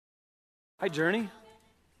Hi, Journey.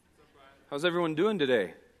 How's everyone doing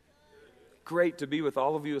today? Great to be with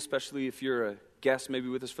all of you, especially if you're a guest, maybe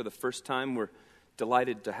with us for the first time. We're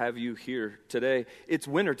delighted to have you here today. It's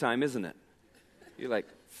wintertime, isn't it? You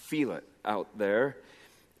feel it out there.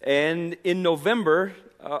 And in November,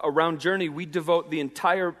 around Journey, we devote the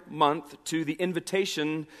entire month to the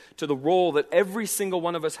invitation to the role that every single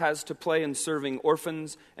one of us has to play in serving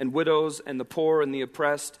orphans and widows and the poor and the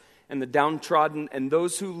oppressed and the downtrodden and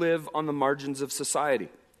those who live on the margins of society.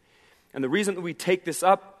 And the reason that we take this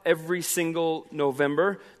up every single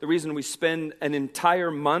November, the reason we spend an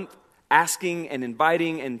entire month asking and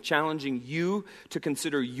inviting and challenging you to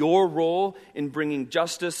consider your role in bringing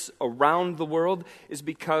justice around the world is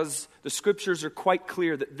because the scriptures are quite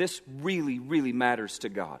clear that this really, really matters to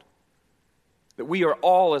God. That we are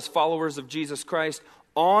all, as followers of Jesus Christ,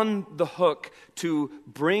 on the hook to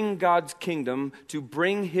bring God's kingdom, to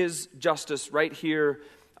bring His justice right here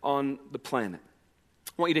on the planet.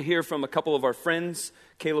 I want you to hear from a couple of our friends,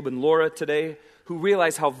 Caleb and Laura, today, who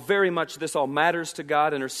realize how very much this all matters to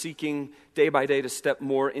God and are seeking day by day to step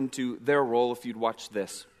more into their role. If you'd watch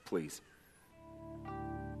this, please.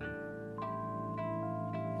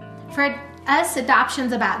 For us,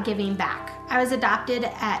 adoption's about giving back. I was adopted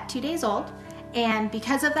at 2 days old, and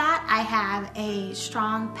because of that, I have a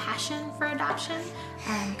strong passion for adoption.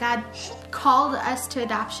 God called us to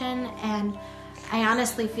adoption, and I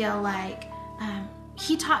honestly feel like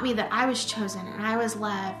He taught me that I was chosen and I was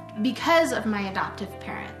loved because of my adoptive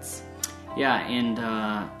parents. Yeah, and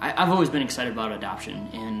I've always been excited about adoption,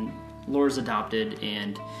 and Laura's adopted,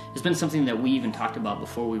 and it's been something that we even talked about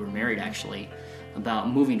before we were married, actually, about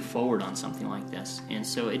moving forward on something like this. And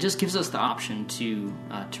so it just gives us the option to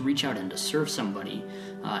reach out and to serve somebody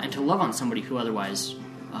and to love on somebody who otherwise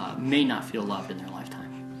may not feel loved in their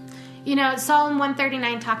lifetime. You know, Psalm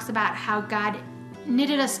 139 talks about how God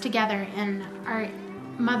knitted us together in our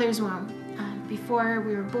mother's womb before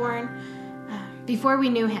we were born, before we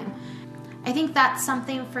knew Him. I think that's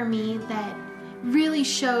something for me that really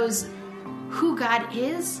shows who God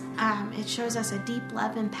is. It shows us a deep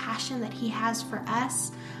love and passion that He has for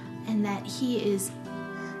us, and that He is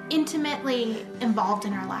intimately involved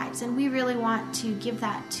in our lives. And we really want to give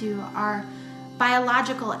that to our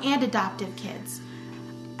biological and adoptive kids.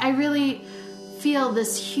 I really feel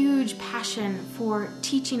this huge passion for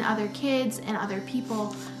teaching other kids and other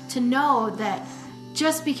people to know that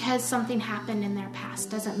just because something happened in their past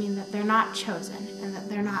doesn't mean that they're not chosen and that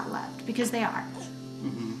they're not loved, because they are.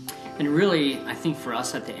 Mm-hmm. And really, I think for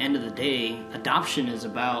us at the end of the day, adoption is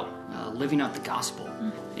about living out the gospel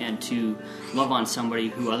and to love on somebody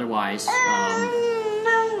who otherwise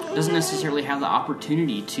doesn't necessarily have the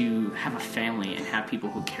opportunity to have a family and have people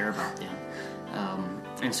who care about them.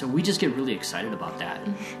 And so we just get really excited about that.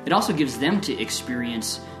 It also gives them to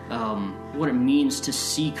experience what it means to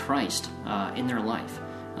see Christ in their life,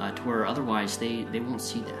 to where otherwise they won't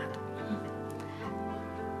see that.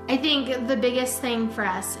 I think the biggest thing for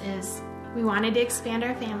us is we wanted to expand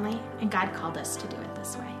our family, and God called us to do it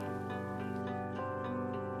this way.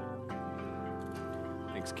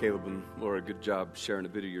 Thanks, Caleb and Laura. Good job sharing a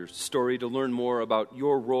bit of your story. To learn more about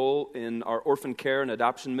your role in our orphan care and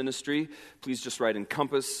adoption ministry, please just write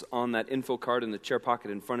Encompass on that info card in the chair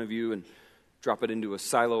pocket in front of you and drop it into a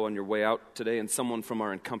silo on your way out today, and someone from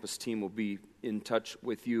our Encompass team will be in touch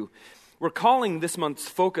with you. We're calling this month's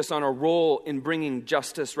focus on our role in bringing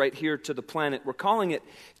justice right here to the planet. We're calling it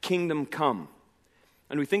Kingdom Come.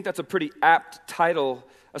 And we think that's a pretty apt title,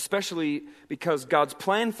 especially because God's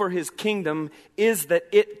plan for His kingdom is that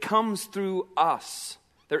it comes through us.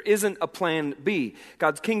 There isn't a plan B.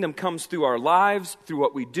 God's kingdom comes through our lives, through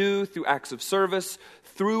what we do, through acts of service,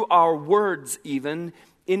 through our words even,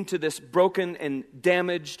 into this broken and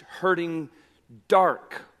damaged, hurting,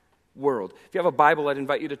 dark world. If you have a Bible, I'd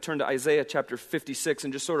invite you to turn to Isaiah chapter 56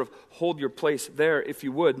 and just sort of hold your place there if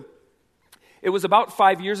you would. It was about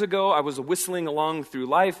 5 years ago. I was whistling along through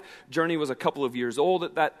life. Journey was a couple of years old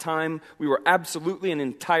at that time. We were absolutely and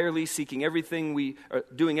entirely doing everything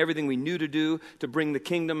we knew to do to bring the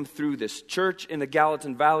kingdom through this church in the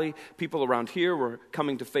Gallatin Valley. People around here were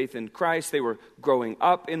coming to faith in Christ. They were growing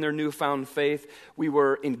up in their newfound faith. We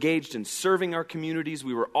were engaged in serving our communities.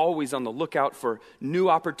 We were always on the lookout for new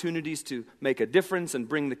opportunities to make a difference and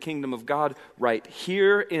bring the kingdom of God right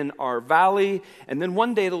here in our valley. And then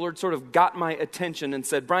one day the Lord sort of got my attention and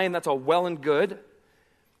said, Brian, that's all well and good.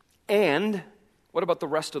 And what about the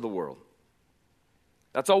rest of the world?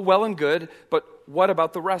 That's all well and good, but what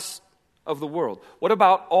about the rest of the world? What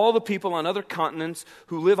about all the people on other continents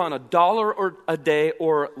who live on $1 or a day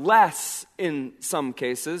or less in some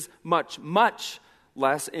cases, much, much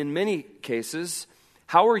less in many cases?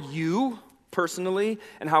 How are you personally,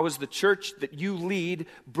 and how is the church that you lead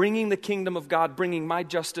bringing the kingdom of God, bringing my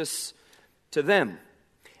justice to them?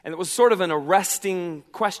 And it was sort of an arresting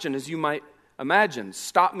question, as you might imagine.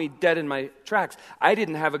 Stop me dead in my tracks. I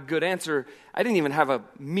didn't have a good answer. I didn't even have a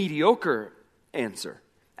mediocre answer.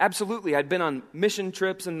 Absolutely, I'd been on mission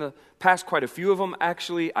trips in the past, quite a few of them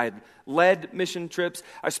actually. I'd led mission trips.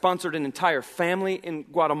 I sponsored an entire family in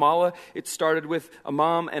Guatemala. It started with a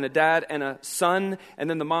mom and a dad and a son, and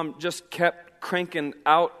then the mom just kept cranking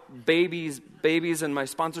out babies, and my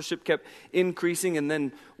sponsorship kept increasing, and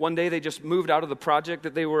then one day they just moved out of the project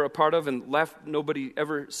that they were a part of and left. Nobody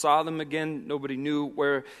ever saw them again. Nobody knew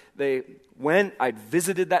where they went. I'd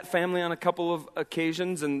visited that family on a couple of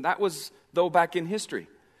occasions, and that was, though, back in history.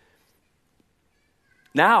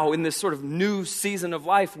 Now, in this sort of new season of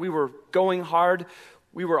life, we were going hard.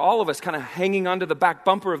 We were, all of us, kind of hanging onto the back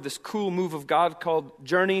bumper of this cool move of God called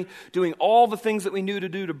Journey, doing all the things that we knew to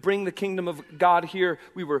do to bring the kingdom of God here.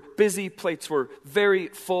 We were busy, plates were very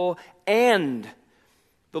full, and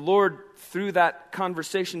the Lord, through that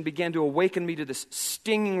conversation, began to awaken me to this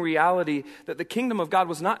stinging reality that the kingdom of God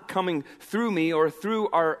was not coming through me or through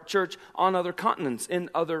our church on other continents, in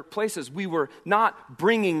other places. We were not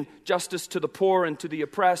bringing justice to the poor and to the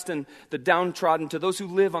oppressed and the downtrodden, to those who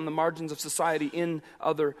live on the margins of society in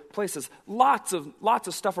other places. Lots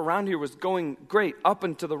of stuff around here was going great, up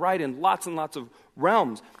and to the right in lots and lots of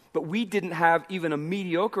realms. But we didn't have even a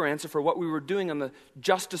mediocre answer for what we were doing on the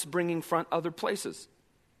justice-bringing front other places.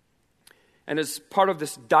 And as part of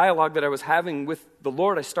this dialogue that I was having with the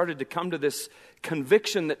Lord, I started to come to this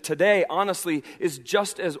conviction that today, honestly, is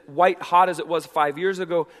just as white hot as it was 5 years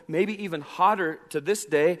ago, maybe even hotter to this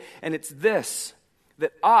day. And it's this,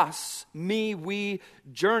 that us, me, we,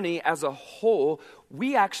 Journey as a whole,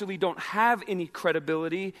 we actually don't have any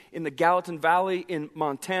credibility in the Gallatin Valley, in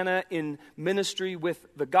Montana, in ministry with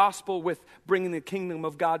the gospel, with bringing the kingdom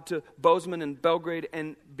of God to Bozeman and Belgrade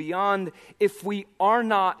and beyond, if we are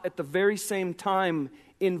not at the very same time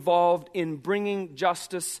involved in bringing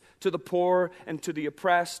justice to the poor and to the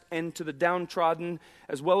oppressed and to the downtrodden,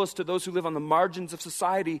 as well as to those who live on the margins of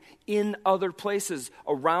society in other places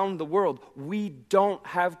around the world. We don't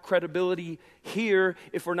have credibility here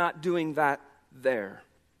if we're not doing that there.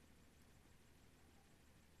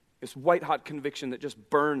 This white-hot conviction that just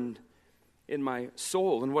burned in my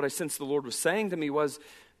soul. And what I sensed the Lord was saying to me was,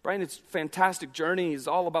 Brian, it's a fantastic journey. It's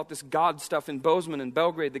all about this God stuff in Bozeman and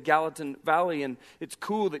Belgrade, the Gallatin Valley, and it's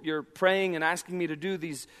cool that you're praying and asking me to do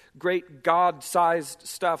these great God-sized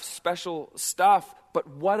stuff, special stuff. But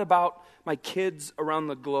what about my kids around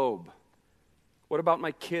the globe? What about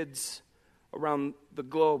my kids around the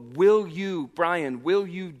globe? Will you, Brian, will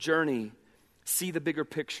you, Journey, see the bigger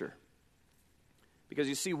picture? Because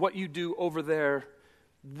you see, what you do over there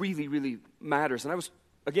really, really matters. And I was,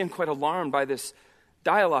 again, quite alarmed by this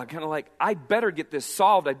dialogue, kind of like, I better get this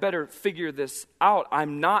solved. I better figure this out.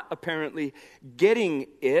 I'm not apparently getting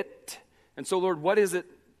it. And so, Lord, what is it?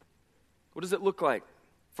 What does it look like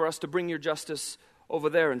for us to bring your justice over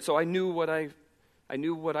there? And so I knew what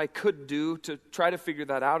I could do to try to figure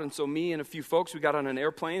that out. And so me and a few folks, we got on an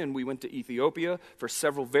airplane and we went to Ethiopia for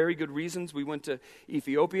several very good reasons. We went to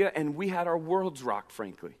Ethiopia and we had our worlds rocked,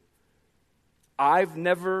 frankly. I've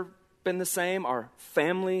never been the same. Our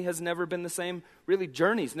family has never been the same. Really,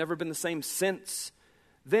 Journey's never been the same since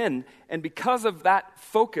then. And because of that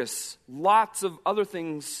focus, lots of other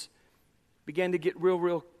things began to get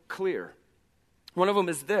real clear. One of them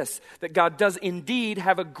is this, that God does indeed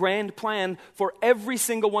have a grand plan for every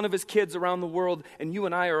single one of his kids around the world, and you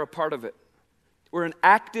and I are a part of it. We're an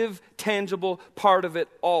active, tangible part of it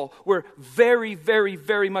all. We're very, very,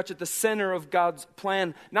 very much at the center of God's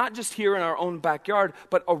plan, not just here in our own backyard,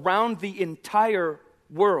 but around the entire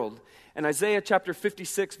world. And Isaiah chapter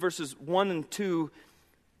 56, verses 1 and 2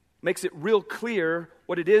 makes it real clear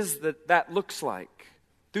what it is that looks like.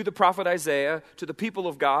 Through the prophet Isaiah, to the people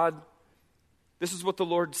of God, this is what the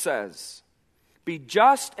Lord says. Be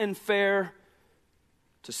just and fair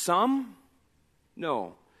to some?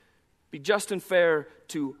 No. Be just and fair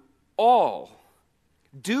to all.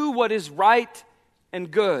 Do what is right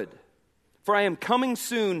and good. For I am coming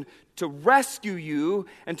soon to rescue you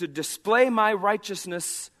and to display my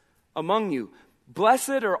righteousness among you.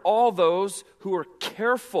 Blessed are all those who are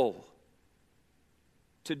careful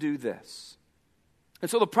to do this.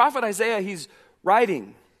 And so the prophet Isaiah, he's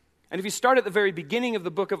writing. And if you start at the very beginning of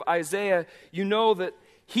the book of Isaiah, you know that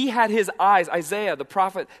he had his eyes, Isaiah, the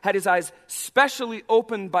prophet, had his eyes specially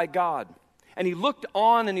opened by God. And he looked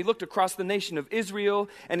on and he looked across the nation of Israel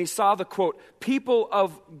and he saw the, quote, people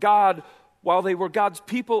of God, while they were God's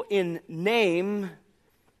people in name,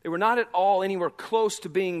 They were not at all anywhere close to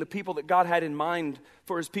being the people that God had in mind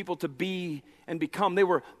for his people to be and become. They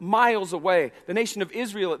were miles away. The nation of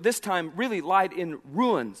Israel at this time really lied in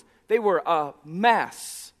ruins. They were a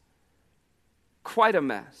mess. Quite a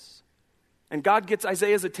mess. And God gets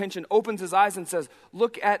Isaiah's attention, opens his eyes and says,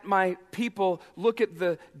 look at my people, look at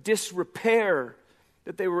the disrepair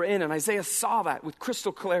that they were in. And Isaiah saw that with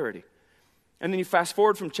crystal clarity. And then you fast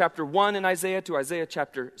forward from chapter 1 in Isaiah to Isaiah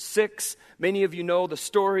chapter 6. Many of you know the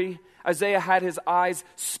story. Isaiah had his eyes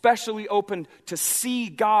specially opened to see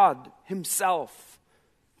God himself.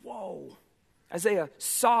 Whoa. Isaiah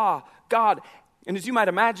saw God. And as you might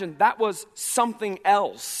imagine, that was something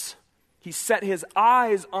else. He set his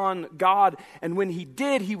eyes on God, and when he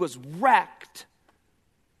did, he was wrecked.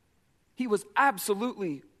 He was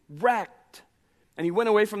absolutely wrecked. And he went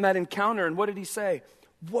away from that encounter, and what did he say?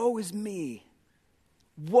 Woe is me.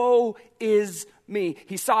 Woe is me.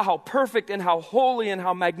 He saw how perfect and how holy and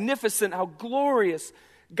how magnificent, how glorious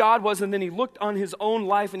God was, and then he looked on his own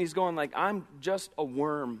life, and he's going like, I'm just a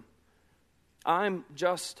worm. I'm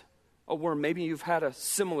just a worm. Maybe you've had a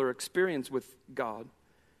similar experience with God.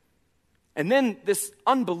 And then this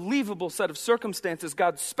unbelievable set of circumstances,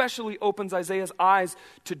 God specially opens Isaiah's eyes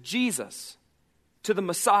to Jesus, to the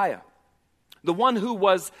Messiah, the one who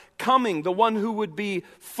was coming, the one who would be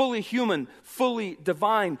fully human, fully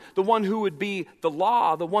divine, the one who would be the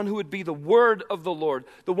law, the one who would be the word of the Lord,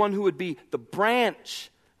 the one who would be the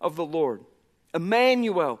branch of the Lord.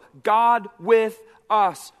 Emmanuel, God with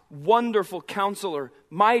us, wonderful counselor,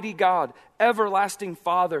 mighty God, everlasting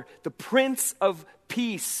Father, the Prince of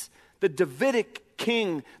Peace, the Davidic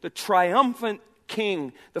King, the triumphant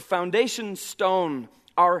King, the foundation stone,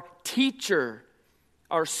 our teacher,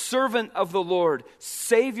 our servant of the Lord,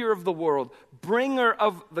 Savior of the world, bringer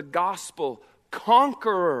of the gospel,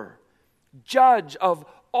 conqueror, judge of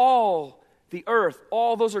all the earth.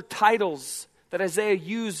 All those are titles that Isaiah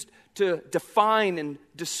used to define and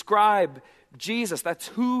describe Jesus. That's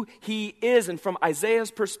who he is. And from Isaiah's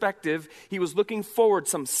perspective, he was looking forward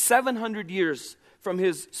some 700 years from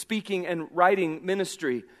his speaking and writing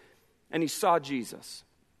ministry, and he saw Jesus.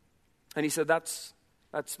 And he said, that's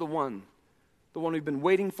the one we've been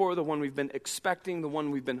waiting for, the one we've been expecting, the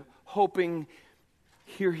one we've been hoping.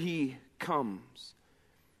 Here he comes.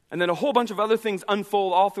 And then a whole bunch of other things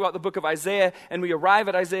unfold all throughout the book of Isaiah, and we arrive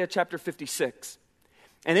at Isaiah chapter 56.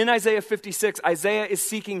 And in Isaiah 56,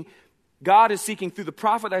 God is seeking through the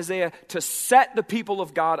prophet Isaiah to set the people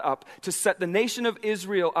of God up, to set the nation of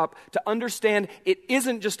Israel up, to understand it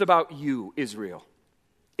isn't just about you, Israel.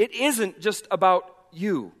 It isn't just about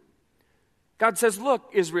you. God says,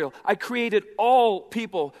 look, Israel, I created all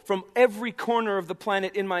people from every corner of the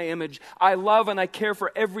planet in my image. I love and I care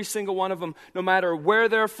for every single one of them, no matter where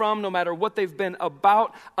they're from, no matter what they've been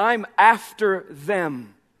about. I'm after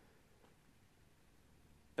them.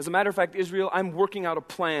 As a matter of fact, Israel, I'm working out a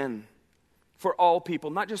plan for all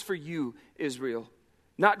people, not just for you, Israel,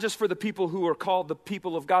 not just for the people who are called the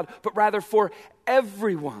people of God, but rather for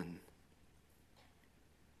everyone.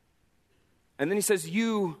 And then he says,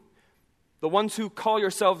 you, the ones who call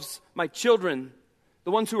yourselves my children,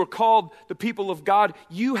 the ones who are called the people of God,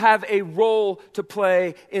 you have a role to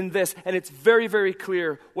play in this. And it's very, very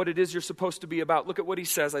clear what it is you're supposed to be about. Look at what he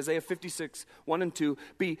says, Isaiah 56, 1 and 2.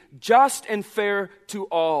 Be just and fair to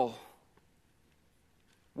all.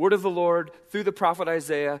 Word of the Lord through the prophet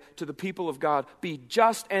Isaiah to the people of God. Be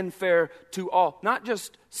just and fair to all. Not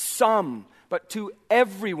just some, but to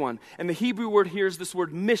everyone. And the Hebrew word here is this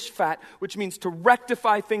word mishpat, which means to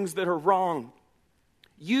rectify things that are wrong.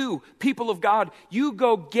 You, people of God, you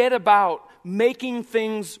go get about making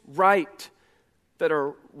things right that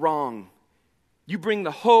are wrong. You bring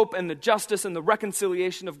the hope and the justice and the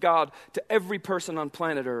reconciliation of God to every person on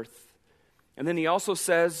planet Earth. And then he also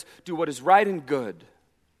says, do what is right and good.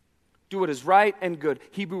 Do what is right and good.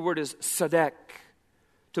 Hebrew word is sadek.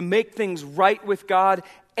 To make things right with God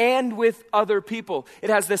and with other people. It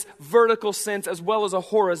has this vertical sense as well as a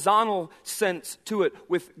horizontal sense to it.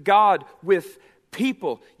 With God, with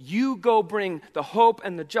people. You go bring the hope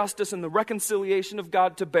and the justice and the reconciliation of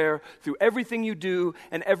God to bear through everything you do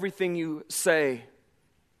and everything you say.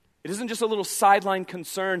 It isn't just a little sideline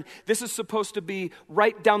concern. This is supposed to be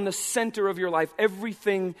right down the center of your life.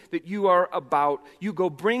 Everything that you are about. You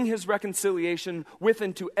go bring his reconciliation with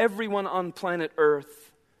and to everyone on planet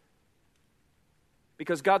Earth.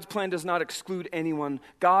 Because God's plan does not exclude anyone.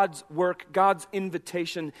 God's work, God's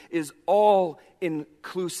invitation is all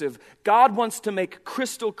inclusive. God wants to make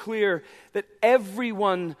crystal clear that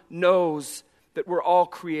everyone knows that we're all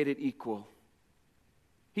created equal.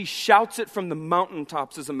 He shouts it from the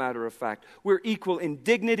mountaintops, as a matter of fact. We're equal in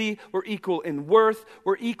dignity. We're equal in worth.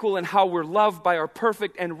 We're equal in how we're loved by our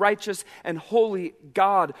perfect and righteous and holy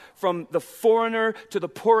God. From the foreigner to the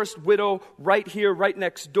poorest widow right here, right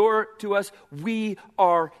next door to us, we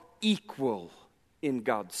are equal in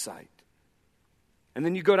God's sight. And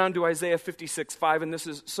then you go down to Isaiah 56:5, and this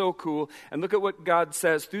is so cool. And look at what God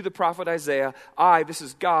says through the prophet Isaiah. This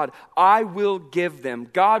is God, I will give them,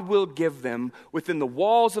 God will give them within the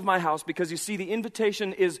walls of my house, because you see the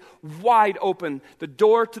invitation is wide open. The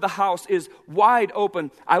door to the house is wide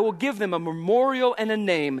open. I will give them a memorial and a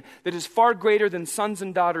name that is far greater than sons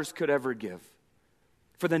and daughters could ever give.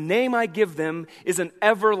 For the name I give them is an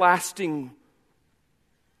everlasting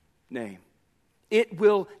name. It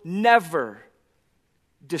will never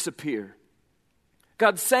disappear.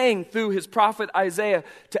 God's saying through his prophet Isaiah,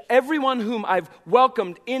 to everyone whom I've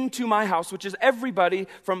welcomed into my house, which is everybody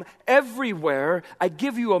from everywhere, I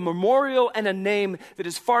give you a memorial and a name that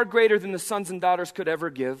is far greater than the sons and daughters could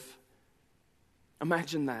ever give.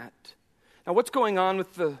 Imagine that. Now, what's going on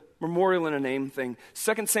with the memorial and a name thing?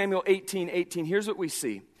 2 Samuel 18:18, here's what we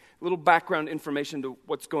see. A little background information to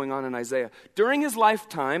what's going on in Isaiah. During his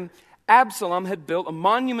lifetime, Absalom had built a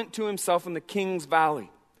monument to himself in the King's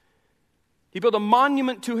Valley. He built a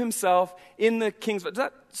monument to himself in the King's Valley. Does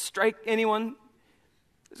that strike anyone?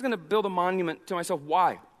 He's going to build a monument to myself.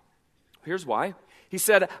 Why? Here's why. He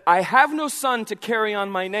said, I have no son to carry on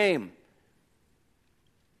my name.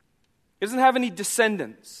 He doesn't have any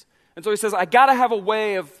descendants. And so he says, I got to have a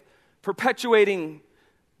way of perpetuating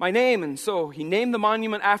my name. And so he named the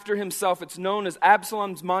monument after himself. It's known as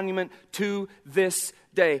Absalom's monument to this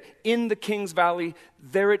day. In the King's Valley,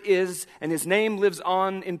 there it is, and his name lives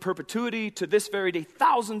on in perpetuity to this very day,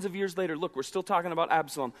 thousands of years later. Look, we're still talking about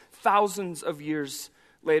Absalom. Thousands of years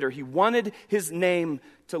later, he wanted his name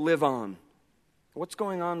to live on. What's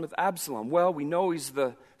going on with Absalom? Well, we know he's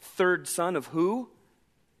the third son of who?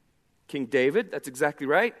 King David. That's exactly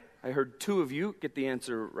right. I heard two of you get the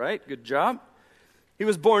answer right. Good job. He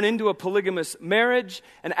was born into a polygamous marriage,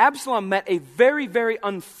 and Absalom met a very, very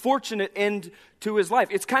unfortunate end to his life.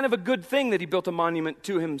 It's kind of a good thing that he built a monument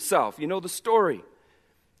to himself. You know the story.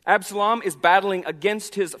 Absalom is battling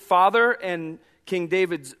against his father and King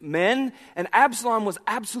David's men, and Absalom was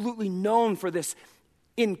absolutely known for this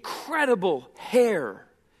incredible hair.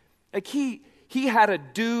 Like he had a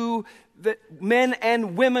do that men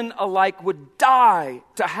and women alike would die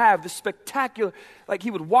to have, the spectacular, like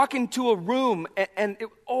he would walk into a room and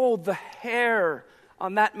the hair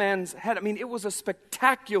on that man's head. I mean, it was a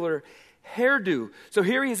spectacular hairdo. So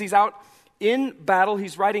here he is, he's out in battle.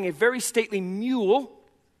 He's riding a very stately mule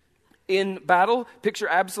in battle. Picture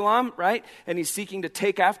Absalom, right? And he's seeking to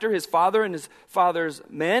take after his father and his father's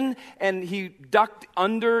men. And he ducked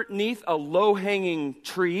underneath a low-hanging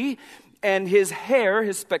tree. And his hair,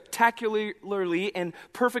 his spectacularly and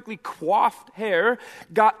perfectly coiffed hair,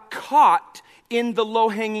 got caught in the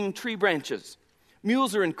low-hanging tree branches.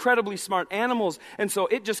 Mules are incredibly smart animals, and so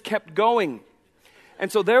it just kept going.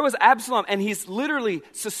 And so there was Absalom, and he's literally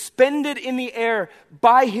suspended in the air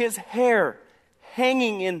by his hair,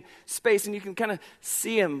 hanging in space. And you can kind of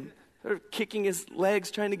see him sort of kicking his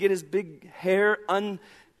legs, trying to get his big hair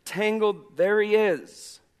untangled. There he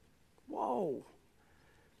is. Whoa.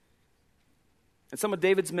 And some of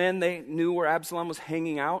David's men, they knew where Absalom was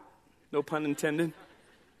hanging out. No pun intended.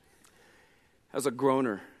 As a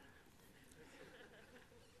groaner.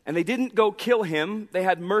 And they didn't go kill him. They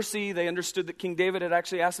had mercy. They understood that King David had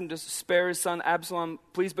actually asked him to spare his son Absalom,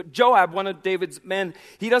 please. But Joab, one of David's men,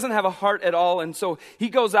 he doesn't have a heart at all. And so he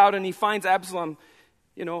goes out and he finds Absalom,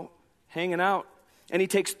 hanging out. And he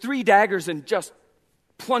takes 3 daggers and just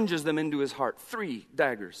plunges them into his heart. 3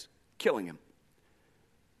 daggers, killing him.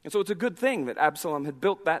 And so it's a good thing that Absalom had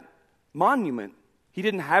built that monument. He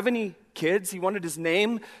didn't have any kids. He wanted his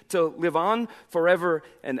name to live on forever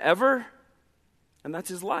and ever. And that's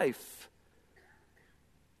his life.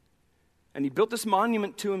 And he built this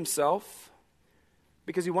monument to himself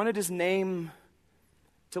because he wanted his name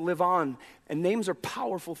to live on. And names are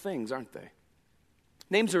powerful things, aren't they?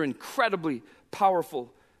 Names are incredibly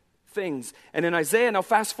powerful things. And in Isaiah, now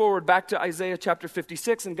fast forward back to Isaiah chapter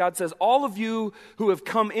 56, and God says, all of you who have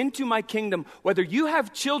come into my kingdom, whether you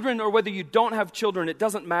have children or whether you don't have children, it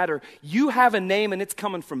doesn't matter. You have a name and it's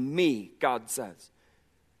coming from me, God says.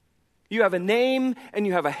 You have a name and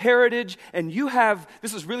you have a heritage and you have,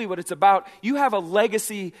 this is really what it's about, you have a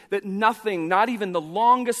legacy that nothing, not even the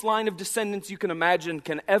longest line of descendants you can imagine,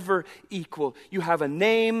 can ever equal. You have a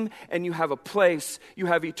name and you have a place. You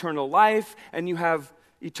have eternal life and you have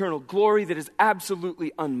eternal glory that is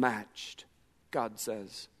absolutely unmatched, God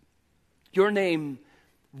says. Your name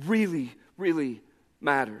really, really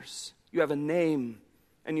matters. You have a name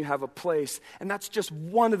and you have a place. And that's just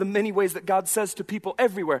one of the many ways that God says to people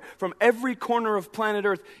everywhere, from every corner of planet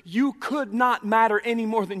Earth, you could not matter any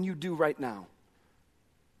more than you do right now.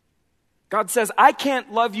 God says, I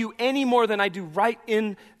can't love you any more than I do right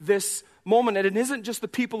in this moment. And it isn't just the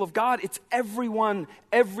people of God, it's everyone,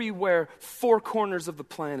 everywhere, four corners of the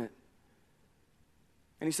planet.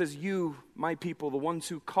 And he says, you, my people, the ones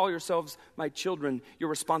who call yourselves my children, your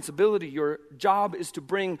responsibility, your job is to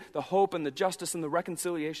bring the hope and the justice and the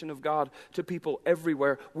reconciliation of God to people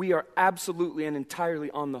everywhere. We are absolutely and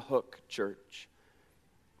entirely on the hook, church.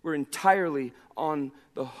 We're entirely on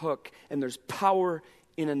the hook, and there's power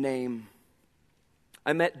in a name.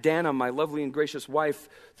 I met Dana, my lovely and gracious wife,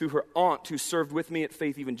 through her aunt who served with me at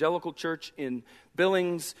Faith Evangelical Church in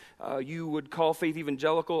Billings. You would call Faith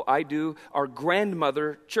Evangelical, I do, our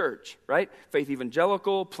grandmother church, right? Faith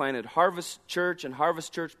Evangelical planted Harvest Church, and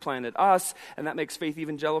Harvest Church planted us, and that makes Faith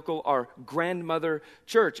Evangelical our grandmother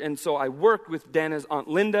church. And so I worked with Dana's Aunt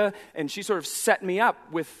Linda, and she sort of set me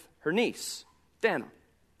up with her niece, Dana.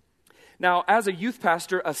 Now, as a youth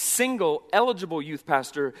pastor, a single eligible youth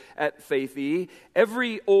pastor at Faith E,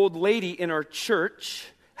 every old lady in our church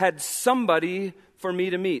had somebody for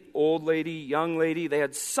me to meet. Old lady, young lady, they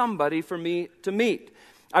had somebody for me to meet.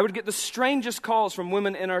 I would get the strangest calls from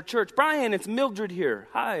women in our church. Brian, it's Mildred here.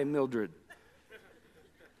 Hi, Mildred.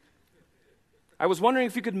 I was wondering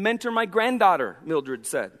if you could mentor my granddaughter, Mildred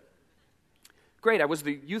said. Great, I was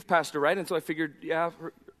the youth pastor, right? And so I figured, yeah,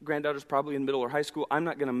 her granddaughter's probably in middle or high school. I'm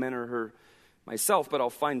not going to mentor her myself, but I'll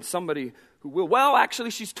find somebody who will. Well, actually,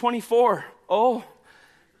 she's 24. Oh,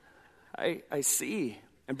 I see.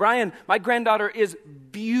 And Brian, my granddaughter is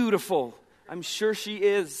beautiful. I'm sure she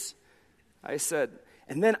is, I said.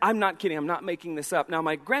 And then, I'm not kidding, I'm not making this up. Now,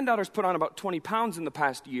 my granddaughter's put on about 20 pounds in the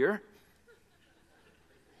past year.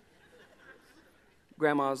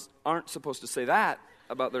 Grandmas aren't supposed to say that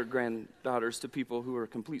about their granddaughters to people who are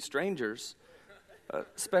complete strangers,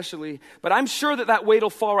 especially. But I'm sure that weight will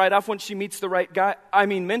fall right off when she meets the right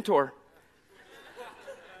mentor.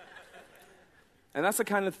 And that's the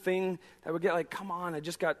kind of thing that would get like, come on, I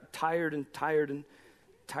just got tired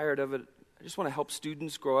of it. I just want to help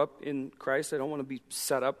students grow up in Christ. I don't want to be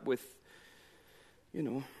set up with,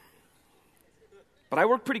 But I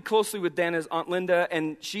worked pretty closely with Dana's Aunt Linda,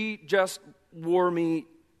 and she just wore me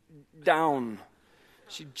down.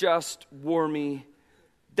 She just wore me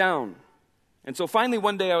down. And so finally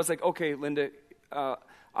one day I was like, okay, Linda,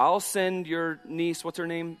 I'll send your niece, what's her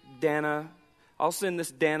name? Dana. I'll send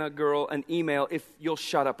this Dana girl an email if you'll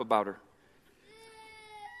shut up about her.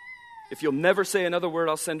 If you'll never say another word,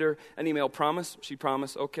 I'll send her an email. Promise? She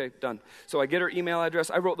promised. Okay, done. So I get her email address.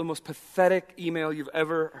 I wrote the most pathetic email you've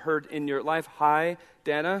ever heard in your life. Hi,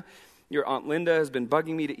 Dana. Your Aunt Linda has been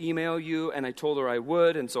bugging me to email you, and I told her I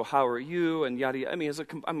would, and so how are you, and yada yada. I mean,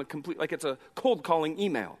 it's a cold calling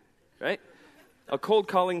email, right? A cold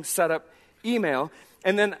calling setup email.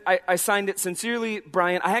 And then I signed it sincerely,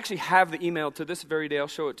 Brian. I actually have the email to this very day. I'll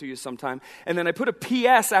show it to you sometime. And then I put a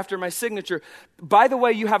P.S. after my signature. By the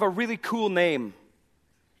way, you have a really cool name.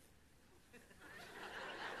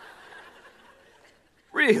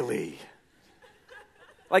 Really?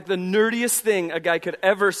 Like the nerdiest thing a guy could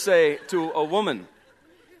ever say to a woman.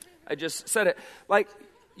 I just said it. Like,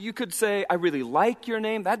 you could say, I really like your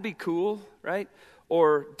name. That'd be cool, right?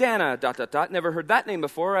 Or Dana, ... Never heard that name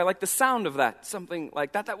before. I like the sound of that. Something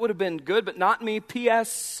like that. That would have been good, but not me.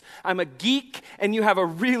 P.S. I'm a geek, and you have a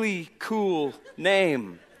really cool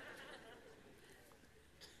name.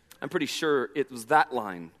 I'm pretty sure it was that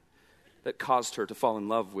line that caused her to fall in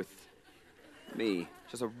love with me.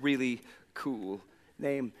 Just a really cool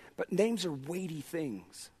name. But names are weighty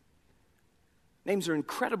things. Names are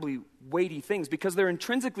incredibly weighty things because they're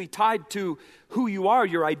intrinsically tied to who you are,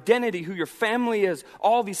 your identity, who your family is,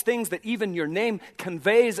 all these things that even your name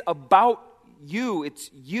conveys about you. It's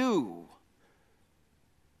you.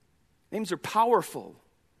 Names are powerful.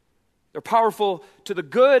 They're powerful to the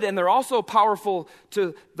good, and they're also powerful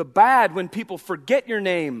to the bad when people forget your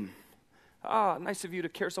name. Nice of you to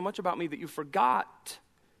care so much about me that you forgot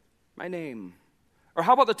my name. Or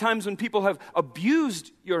how about the times when people have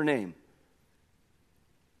abused your name?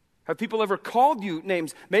 Have people ever called you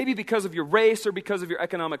names, maybe because of your race or because of your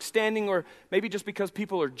economic standing, or maybe just because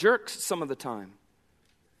people are jerks some of the time?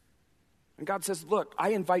 And God says, look, I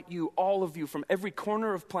invite you, all of you, from every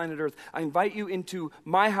corner of planet Earth, I invite you into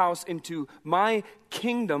my house, into my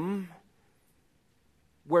kingdom,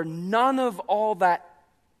 where none of all that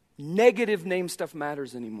negative name stuff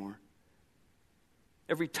matters anymore.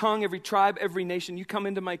 Every tongue, every tribe, every nation, you come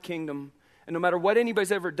into my kingdom, And no matter what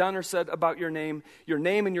anybody's ever done or said about your name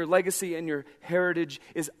and your legacy and your heritage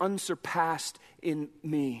is unsurpassed in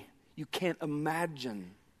me. You can't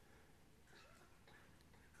imagine.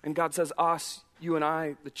 And God says us, you and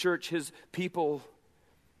I, the church, his people,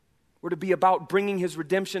 we're to be about bringing his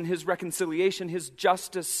redemption, his reconciliation, his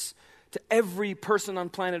justice to every person on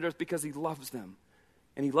planet Earth because he loves them.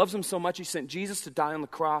 And he loves them so much, he sent Jesus to die on the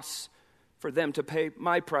cross for them, to pay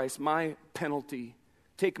my price, my penalty,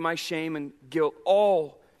 take my shame and guilt,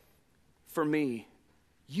 all for me.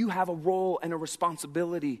 You have a role and a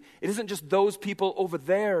responsibility. It isn't just those people over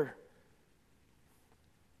there.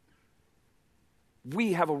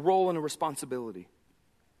 We have a role and a responsibility.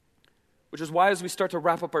 Which is why as we start to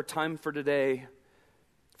wrap up our time for today,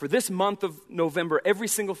 for this month of November, every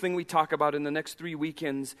single thing we talk about in the next 3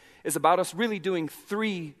 weekends is about us really doing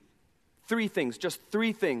three things, just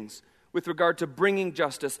 3 things with regard to bringing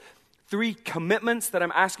justice. 3 commitments that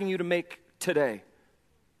I'm asking you to make today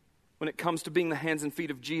when it comes to being the hands and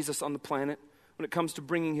feet of Jesus on the planet, when it comes to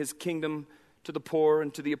bringing his kingdom to the poor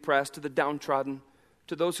and to the oppressed, to the downtrodden,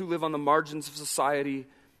 to those who live on the margins of society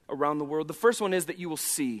around the world. The first one is that you will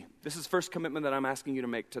see. This is the first commitment that I'm asking you to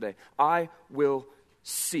make today. I will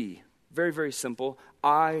see. Very, very simple.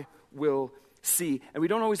 I will see. And we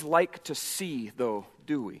don't always like to see, though,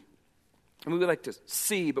 do we? I mean, we like to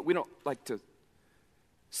see, but we don't like to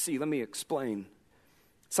see. Let me explain.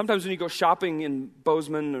 Sometimes when you go shopping in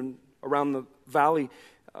Bozeman and around the valley,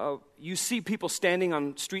 you see people standing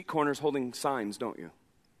on street corners holding signs, don't you?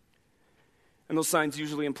 And those signs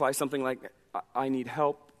usually imply something like, I need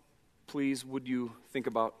help. Please, would you think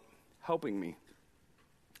about helping me?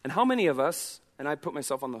 And how many of us, and I put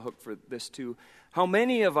myself on the hook for this too, how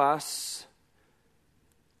many of us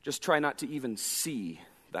just try not to even see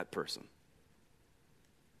that person?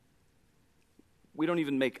 We don't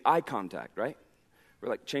even make eye contact, right? We're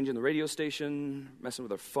like changing the radio station, messing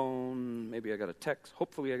with our phone. Maybe I got a text.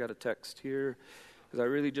 Hopefully I got a text here. Because I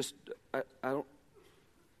really just, I don't.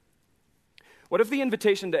 What if the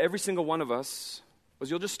invitation to every single one of us was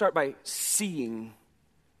you'll just start by seeing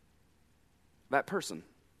that person?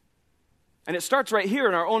 And it starts right here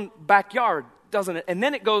in our own backyard, doesn't it? And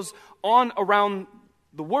then it goes on around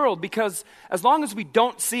the world, because as long as we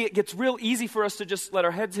don't see, it gets real easy for us to just let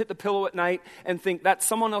our heads hit the pillow at night and think that's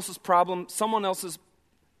someone else's problem, someone else's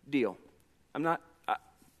deal.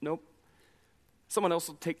 Nope. Someone else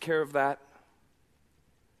will take care of that.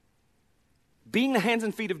 Being the hands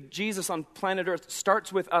and feet of Jesus on planet Earth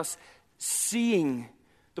starts with us seeing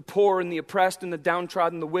the poor and the oppressed and the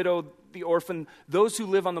downtrodden, the widow, the orphan, those who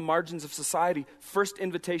live on the margins of society. First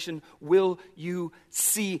invitation, will you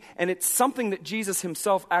see? And it's something that Jesus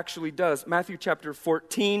himself actually does. Matthew chapter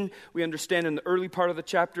 14, we understand in the early part of the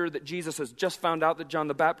chapter that Jesus has just found out that John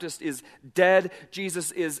the Baptist is dead.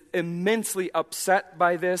 Jesus is immensely upset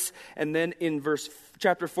by this. And then in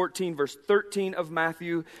chapter 14, verse 13 of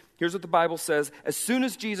Matthew, here's what the Bible says. As soon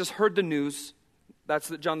as Jesus heard the news, that's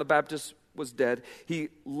that John the Baptist was dead, he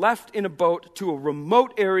left in a boat to a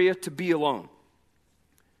remote area to be alone.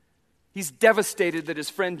 He's devastated that his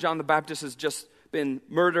friend John the Baptist has just been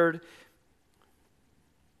murdered.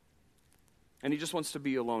 And he just wants to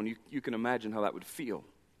be alone. You can imagine how that would feel,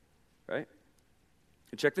 right?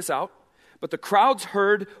 And check this out. But the crowds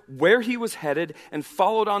heard where he was headed and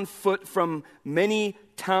followed on foot from many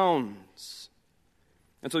towns.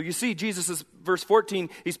 And so you see Jesus is, verse 14,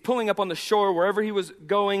 he's pulling up on the shore wherever he was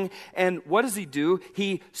going. And what does he do?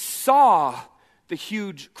 He saw the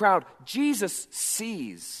huge crowd. Jesus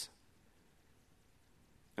sees.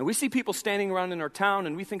 And we see people standing around in our town,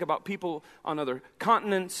 and we think about people on other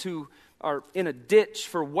continents who are in a ditch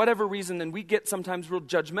for whatever reason, and we get sometimes real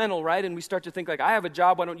judgmental, right? And we start to think like, I have a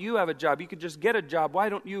job, why don't you have a job? You could just get a job. Why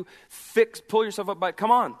don't you pull yourself up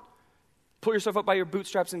pull yourself up by your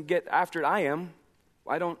bootstraps and get after it. I am.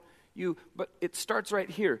 Why don't you? But it starts right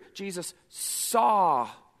here. Jesus saw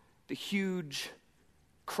the huge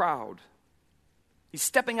crowd. He's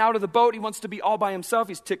stepping out of the boat. He wants to be all by himself.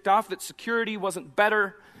 He's ticked off that security wasn't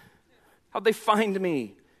better. How'd they find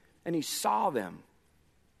me? And he saw them.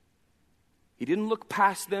 He didn't look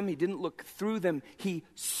past them. He didn't look through them. He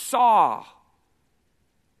saw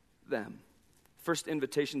them. First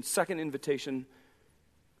invitation. Second invitation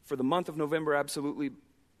for the month of November, absolutely.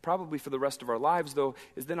 Probably for the rest of our lives, though,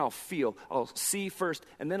 is then I'll feel. I'll see first,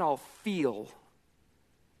 and then I'll feel.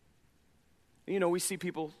 You know, we see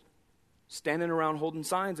people standing around holding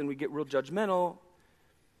signs, and we get real judgmental.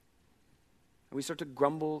 And we start to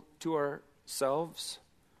grumble to ourselves.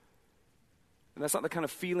 And that's not the kind of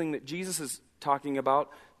feeling that Jesus is talking about,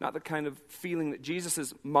 not the kind of feeling that Jesus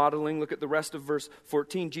is modeling. Look at the rest of verse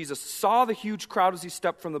 14. Jesus saw the huge crowd as he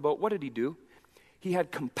stepped from the boat. What did he do? He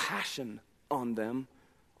had compassion on them.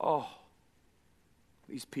 Oh,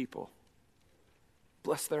 these people.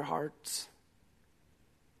 Bless their hearts.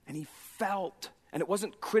 And he felt, and it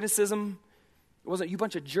wasn't criticism. It wasn't, you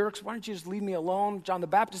bunch of jerks, why don't you just leave me alone? John the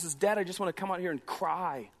Baptist is dead. I just want to come out here and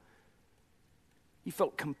cry. He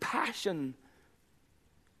felt compassion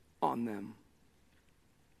on them.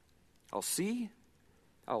 I'll see,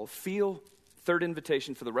 I'll feel. Third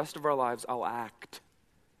invitation for the rest of our lives, I'll act.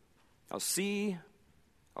 I'll see,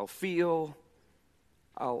 I'll feel,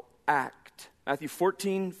 I'll act. Matthew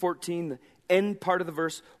 14:14, the end part of the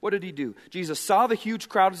verse, what did he do? Jesus saw the huge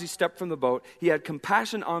crowd as he stepped from the boat. He had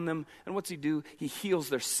compassion on them, and what's he do? He heals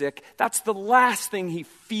their sick. That's the last thing he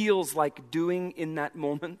feels like doing in that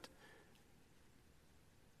moment.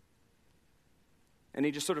 And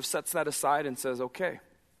he just sort of sets that aside and says, okay,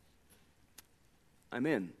 I'm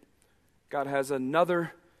in. God has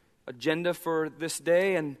another agenda for this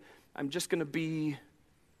day, and I'm just going to be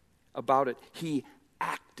about it. He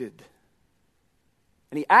acted.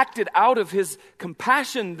 And he acted out of his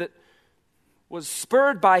compassion that was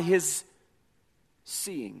spurred by his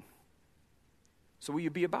seeing. So will you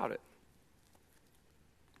be about it?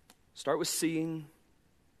 Start with seeing,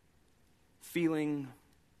 feeling,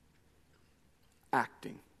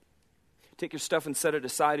 acting. Take your stuff and set it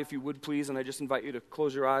aside if you would, please. And I just invite you to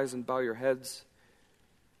close your eyes and bow your heads.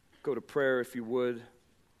 Go to prayer if you would.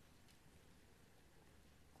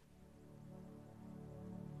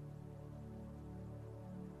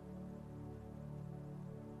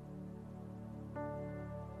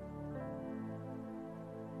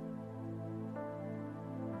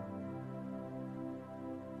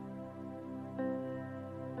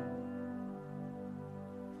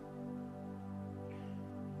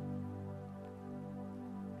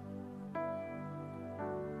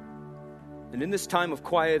 And in this time of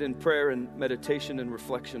quiet and prayer and meditation and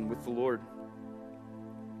reflection with the Lord,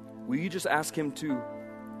 will you just ask him to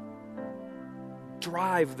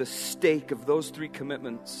drive the stake of those three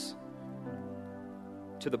commitments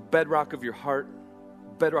to the bedrock of your heart,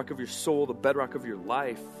 bedrock of your soul, the bedrock of your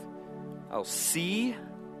life? I'll see,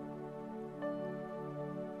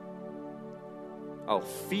 I'll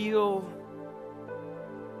feel,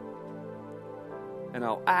 and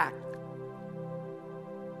I'll act.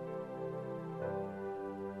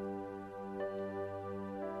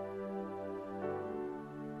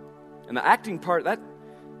 And the acting part,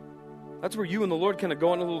 that's where you and the Lord kind of go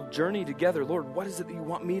on a little journey together. Lord, what is it that you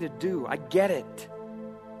want me to do? I get it.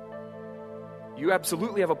 You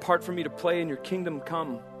absolutely have a part for me to play in your kingdom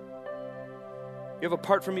come. You have a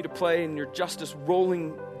part for me to play in your justice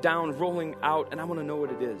rolling down, rolling out, and I want to know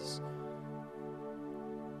what it is.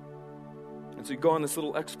 And so you go on this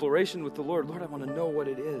little exploration with the Lord. Lord, I want to know what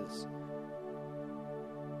it is.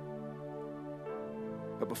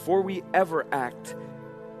 But before we ever act,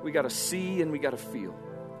 we got to see and we got to feel.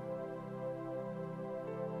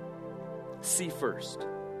 See first.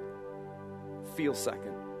 Feel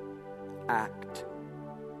second. Act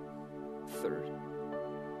third.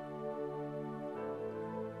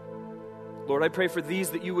 Lord, I pray for these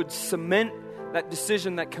that you would cement that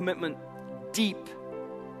decision, that commitment deep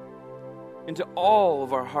into all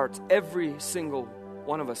of our hearts, every single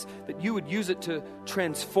one of us, that you would use it to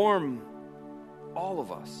transform all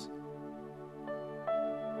of us.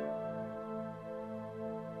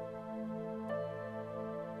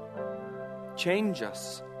 Change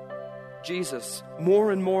us, Jesus,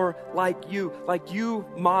 more and more like you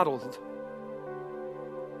modeled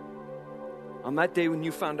on that day when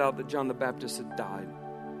you found out that John the Baptist had died.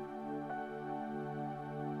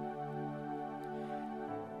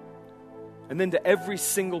 And then to every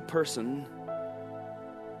single person,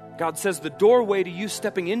 God says the doorway to you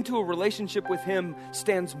stepping into a relationship with him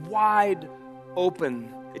stands wide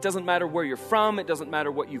open. It doesn't matter where you're from. It doesn't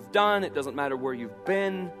matter what you've done. It doesn't matter where you've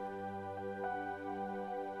been.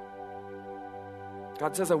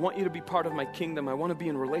 God says, I want you to be part of my kingdom. I want to be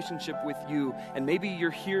in relationship with you. And maybe you're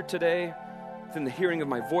here today, within the hearing of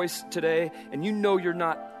my voice today, and you know you're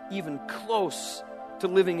not even close to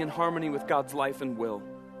living in harmony with God's life and will.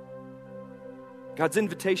 God's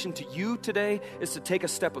invitation to you today is to take a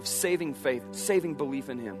step of saving faith, saving belief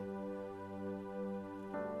in him.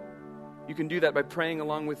 You can do that by praying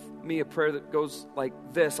along with me a prayer that goes like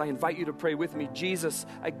this. I invite you to pray with me. Jesus,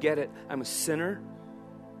 I get it. I'm a sinner.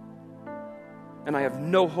 And I have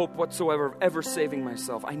no hope whatsoever of ever saving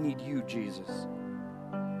myself. I need you, Jesus.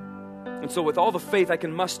 And so with all the faith I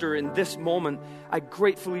can muster in this moment, I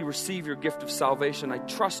gratefully receive your gift of salvation. I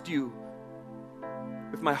trust you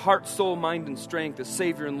with my heart, soul, mind, and strength as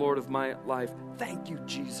Savior and Lord of my life. Thank you,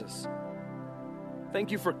 Jesus.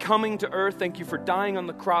 Thank you for coming to earth. Thank you for dying on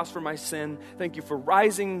the cross for my sin. Thank you for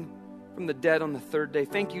rising from the dead on the third day.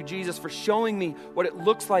 Thank you, Jesus, for showing me what it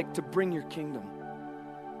looks like to bring your kingdom.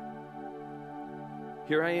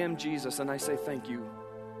 Here I am, Jesus, and I say thank you.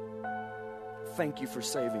 Thank you for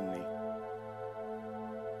saving me.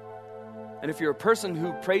 And if you're a person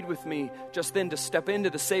who prayed with me just then to step into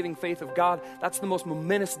the saving faith of God, that's the most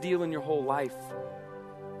momentous deal in your whole life.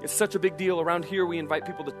 It's such a big deal. Around here, we invite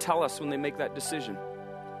people to tell us when they make that decision.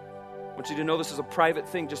 I want you to know this is a private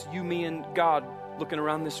thing, just you, me, and God looking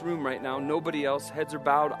around this room right now. Nobody else. Heads are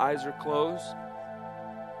bowed, eyes are closed.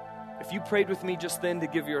 If you prayed with me just then to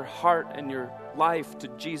give your heart and your life to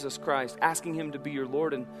Jesus Christ, asking Him to be your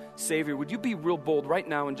Lord and Savior, would you be real bold right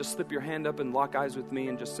now and just slip your hand up and lock eyes with me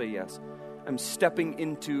and just say yes? I'm stepping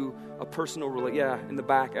into a personal relationship. Yeah, in the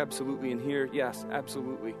back, absolutely. And here, yes,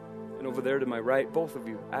 absolutely. And over there to my right, both of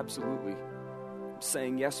you, absolutely. I'm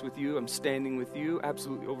saying yes with you. I'm standing with you.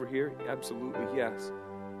 Absolutely. Over here, absolutely. Yes.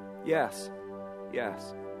 Yes.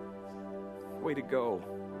 Yes. Way to go.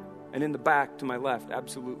 And in the back to my left,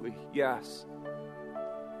 absolutely. Yes.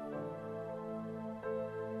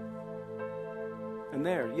 And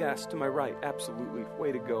there, yes, to my right, absolutely.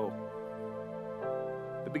 Way to go.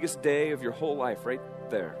 The biggest day of your whole life, right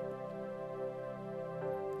there.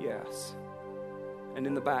 Yes. And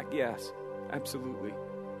in the back, yes, absolutely.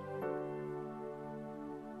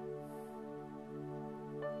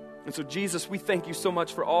 And so, Jesus, we thank you so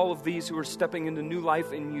much for all of these who are stepping into new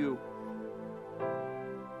life in you.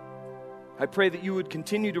 I pray that you would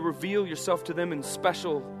continue to reveal yourself to them in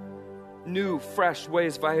special, new, fresh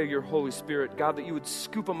ways via your Holy Spirit. God, that you would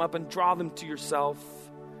scoop them up and draw them to yourself.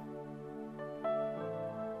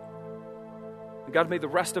 And God, may the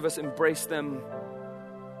rest of us embrace them.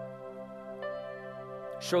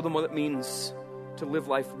 Show them what it means to live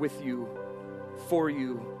life with you, for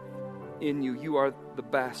you, in you. You are the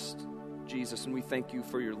best, Jesus, and we thank you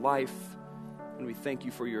for your life, and we thank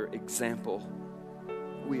you for your example.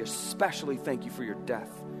 We especially thank you for your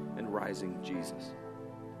death and rising, Jesus.